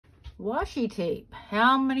Washi tape.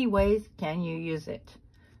 How many ways can you use it?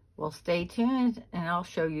 Well, stay tuned and I'll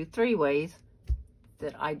show you 3 ways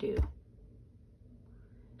that I do.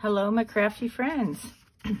 Hello, my crafty friends.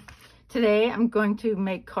 Today I'm going to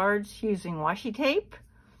make cards using washi tape.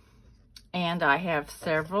 And I have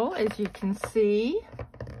several, as you can see.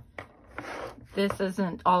 This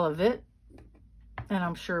isn't all of it. And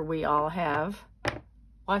I'm sure we all have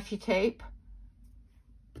washi tape.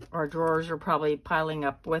 Our drawers are probably piling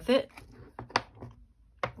up with it.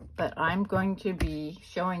 But I'm going to be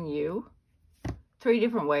showing you 3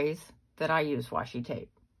 different ways that I use washi tape.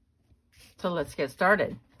 So let's get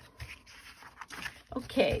started.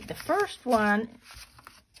 Okay, the first one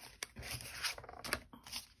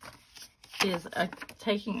is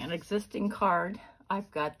taking an existing card. I've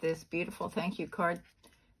got this beautiful thank you card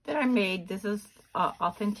that I made. This is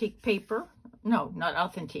authentic paper. No, not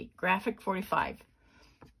authentic. Graphic 45.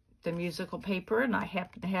 The musical paper, and I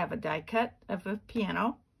happen to have a die cut of a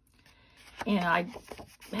piano. And I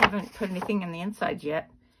haven't put anything in the inside yet,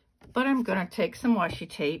 but I'm going to take some washi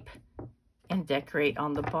tape and decorate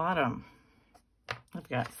on the bottom. I've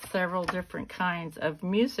got several different kinds of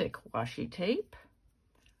music washi tape.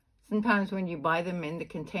 Sometimes when you buy them in the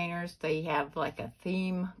containers, they have like a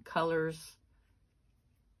theme, colors.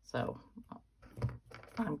 So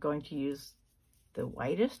I'm going to use the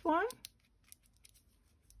whitest one.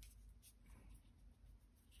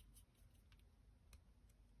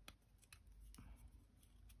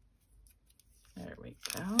 There we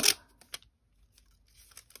go.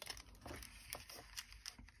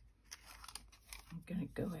 I'm going to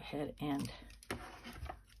go ahead and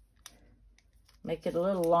make it a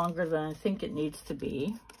little longer than I think it needs to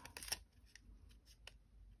be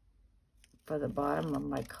for the bottom of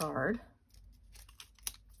my card.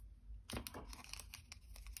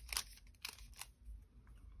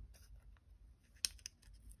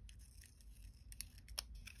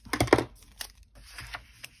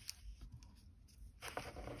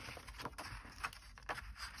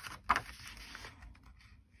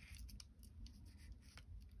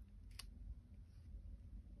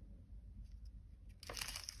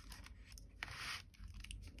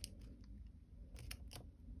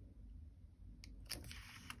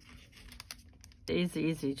 It's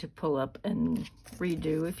easy to pull up and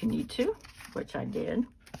redo if you need to, which I did.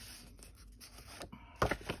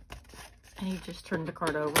 And you just turn the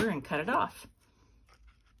card over and cut it off.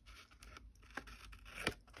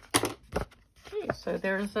 Okay, so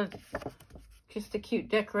there's just a cute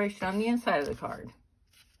decoration on the inside of the card.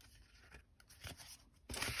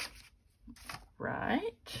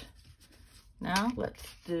 Right. Now let's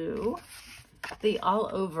do the all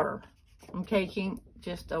over. I'm taking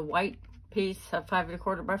just a white piece of 5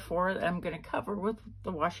 1/4 by 4 that I'm going to cover with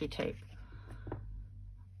the washi tape.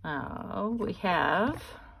 Now we have,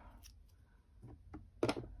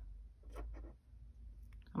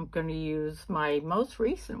 I'm going to use my most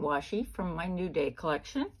recent washi from my New Day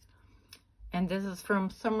collection. And this is from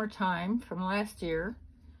summertime from last year.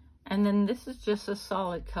 And then this is just a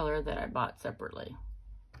solid color that I bought separately.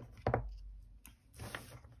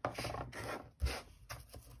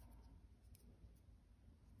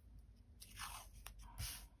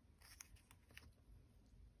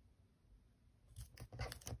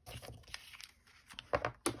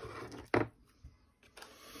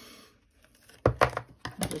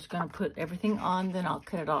 Just going to put everything on, then I'll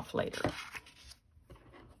cut it off later.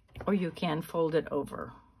 Or you can fold it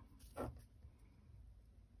over.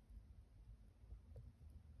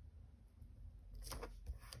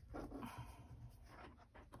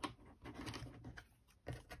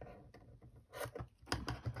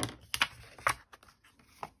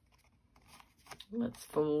 Let's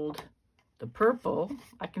fold the purple.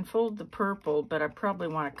 I can fold the purple, but I probably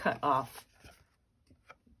want to cut off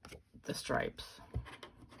the stripes.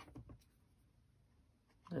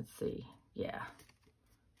 Let's see. Yeah.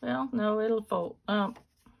 Well, no, it'll fold.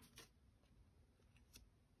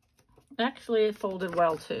 Actually, it folded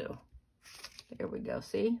well too. There we go.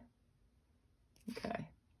 See? Okay.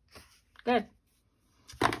 Good.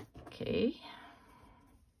 Okay.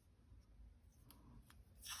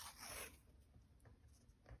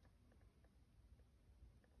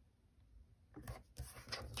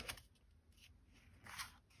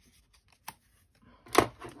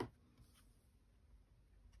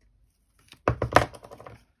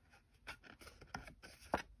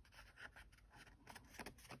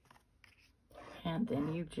 And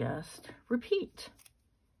then you just repeat.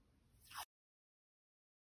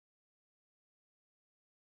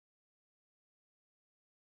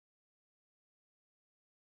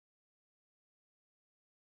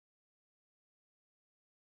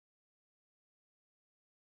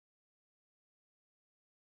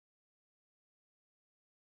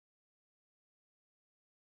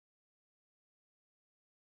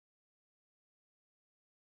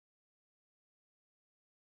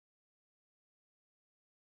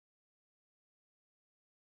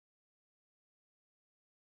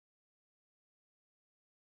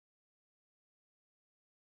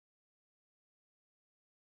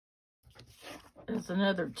 as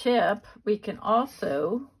another tip, we can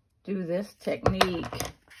also do this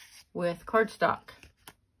technique with cardstock.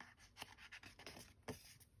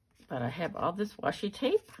 But I have all this washi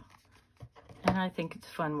tape, and I think it's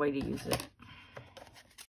a fun way to use it.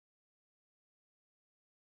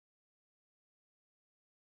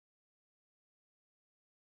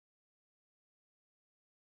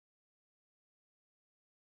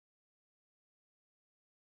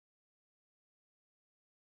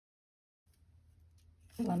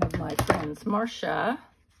 One of my friends, Marcia,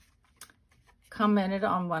 commented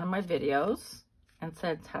on one of my videos and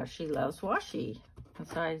said how she loves washi. And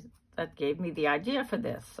so that gave me the idea for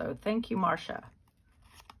this. So thank you, Marcia.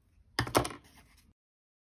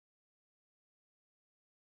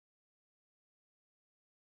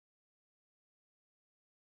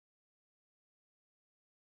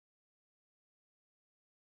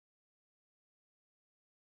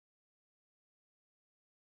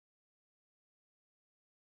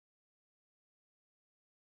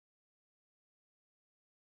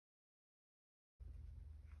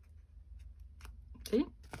 See?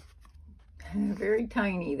 Very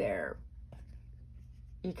tiny there.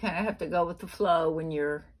 You kind of have to go with the flow when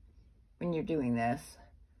you're doing this,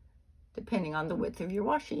 depending on the width of your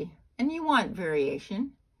washi. And you want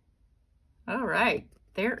variation. All right,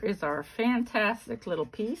 there is our fantastic little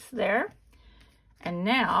piece there. And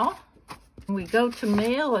now we go to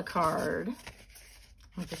mail a card.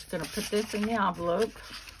 I'm just going to put this in the envelope.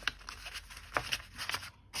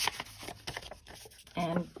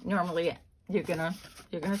 And normally you're gonna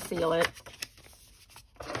seal it.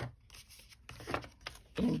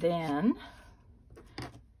 And then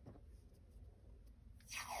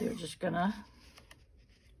you're just gonna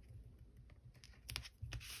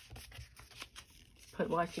put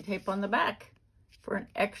washi tape on the back for an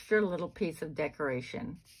extra little piece of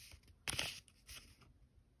decoration.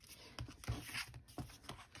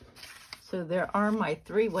 So there are my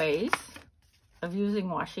 3 ways of using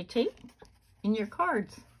washi tape in your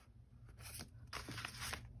cards.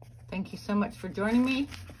 Thank you so much for joining me,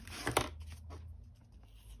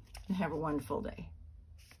 and have a wonderful day.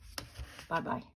 Bye-bye.